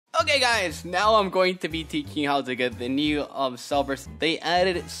Okay guys, now I'm going to be teaching you how to get the new solvers. They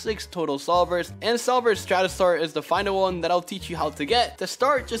added 6 total solvers, and solver STRATUSOAR is the final one that I'll teach you how to get. To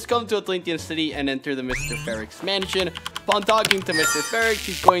start, just come to Atlantean City and enter the Mr. Ferric's mansion. Upon talking to Mr. Ferric,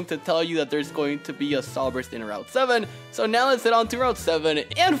 he's going to tell you that there's going to be a solvers in Route 7. So now let's head on to Route 7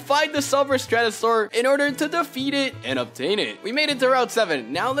 and find the solver STRATUSOAR in order to defeat it and obtain it. We made it to Route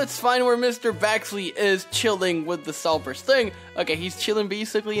 7. Now let's find where Mr. Baxley is chilling with the solvers thing. Okay, he's chilling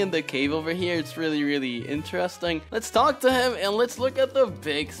basically in the cave over here. It's really interesting. Let's talk to him and let's look at the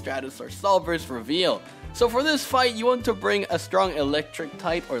big STRATUSOAR solvers reveal. So for this fight, you want to bring a strong electric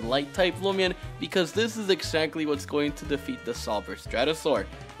type or light type Loomian, because this is exactly what's going to defeat the solver STRATUSOAR.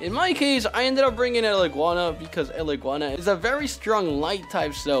 In my case, I ended up bringing El Iguana because El Iguana is a very strong light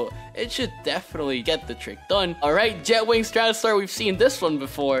type, so it should definitely get the trick done. Alright, Jetwing STRATUSOAR, we've seen this one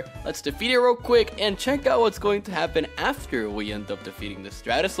before. Let's defeat it real quick and check out what's going to happen after we end up defeating the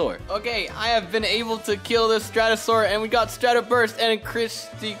STRATUSOAR. Okay, I have been able to kill this STRATUSOAR, and we got Strataburst and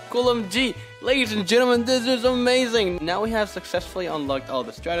Christiculum G. Ladies and gentlemen, this is amazing! Now we have successfully unlocked all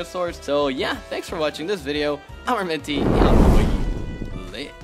the STRATUSOARs. So yeah, thanks for watching this video. I'm Armenti.